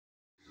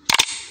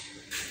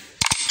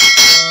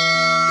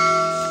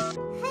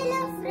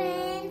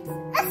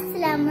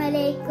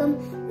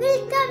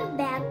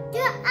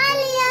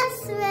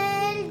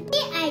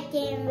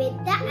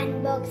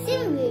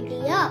unboxing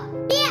video.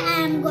 Today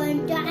I am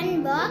going to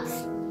unbox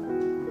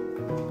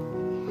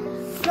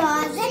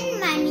Frozen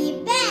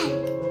Money Bank.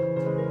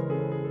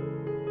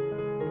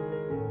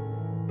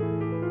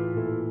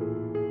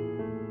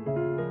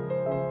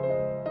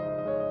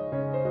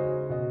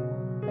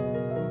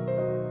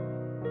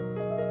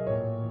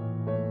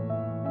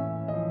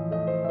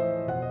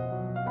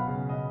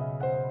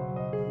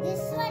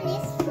 This one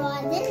is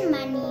Frozen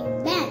Money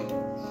Bank.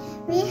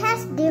 We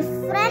have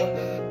different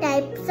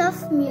types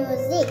of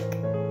music,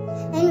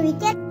 and we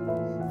can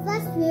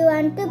first we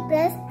want to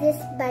press this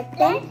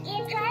button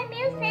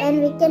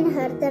and we can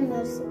hear the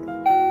music.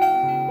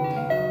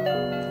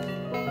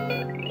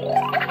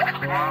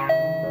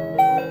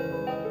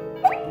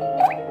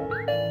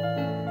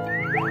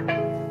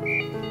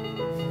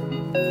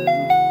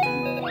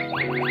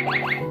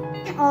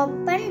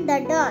 Open the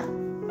door.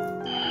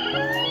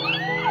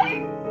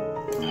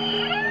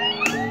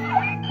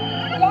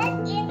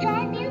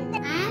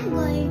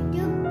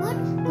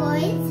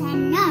 Coins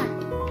and note.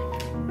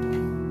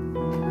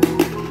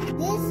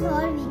 This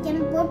hole we can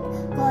put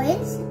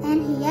coins and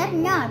here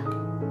note.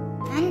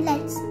 And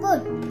let's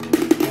put.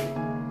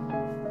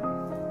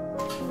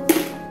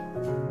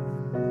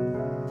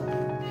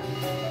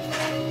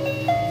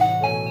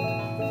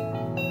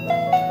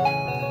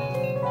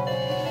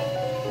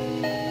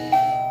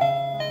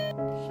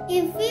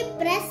 If we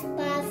press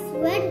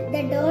password,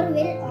 the door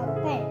will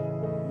open.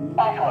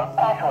 Password.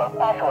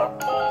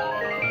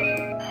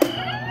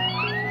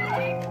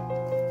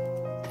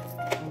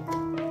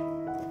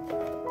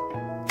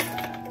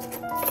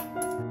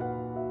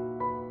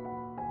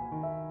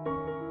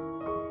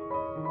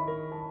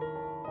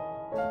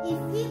 If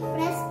we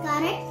press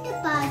correct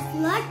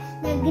password,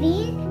 the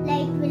green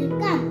light will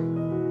come.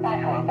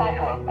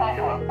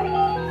 Password.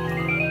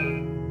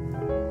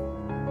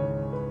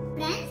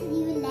 Friends, do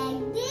you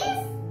like this?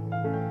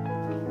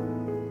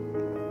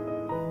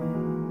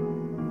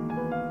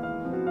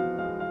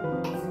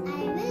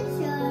 I will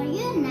show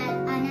you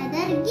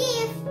another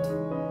gift.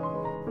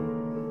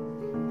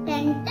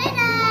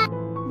 Dun-ta-da!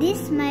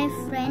 This my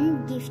friend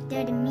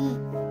gifted me.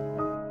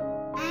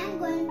 I am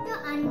going to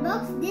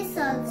unbox this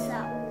also.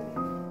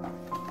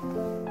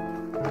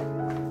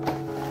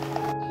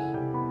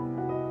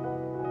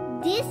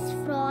 This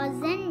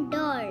frozen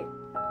doll.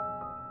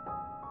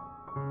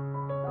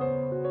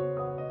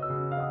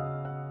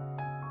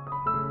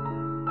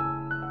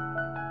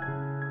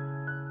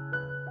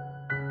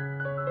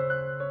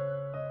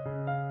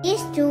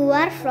 These two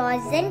are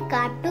frozen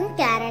cartoon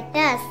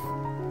characters.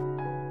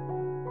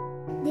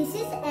 This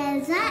is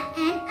Elsa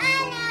and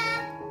Anna.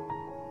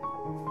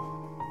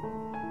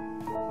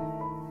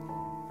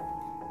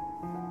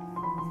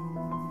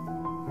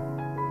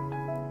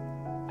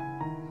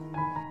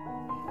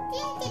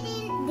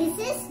 This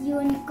is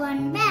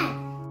unicorn bag.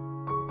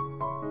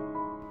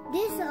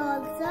 This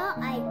also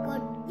I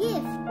got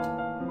gift.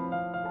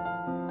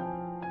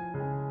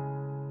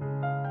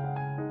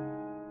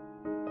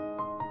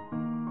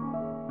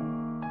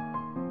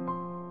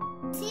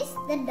 This is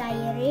the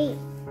diary.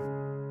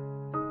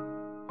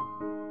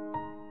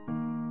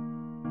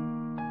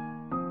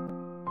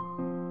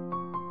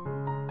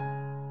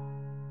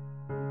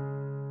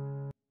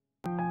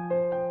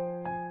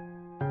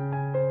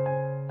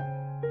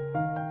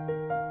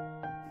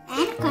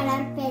 And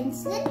color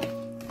pencil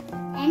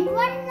and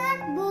one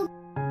notebook.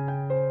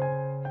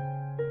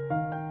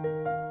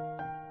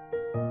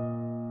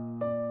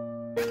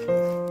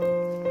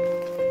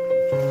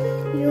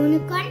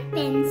 Unicorn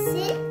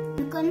pencil,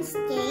 unicorn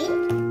scale,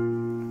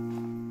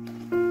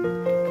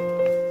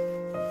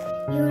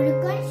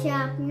 unicorn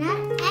sharpener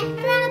and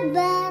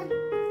rubber.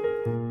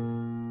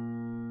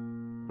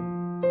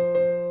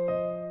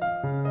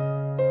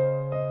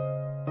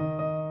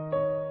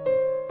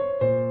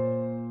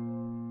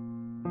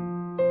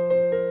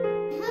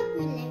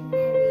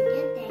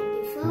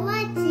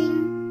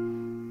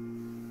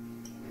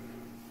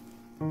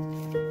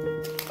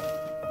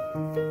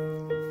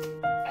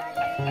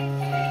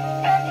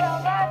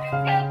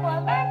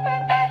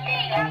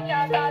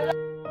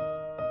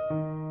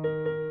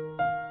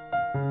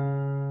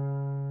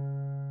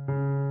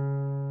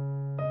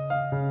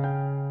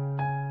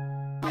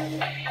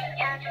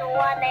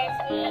我的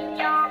心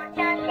中。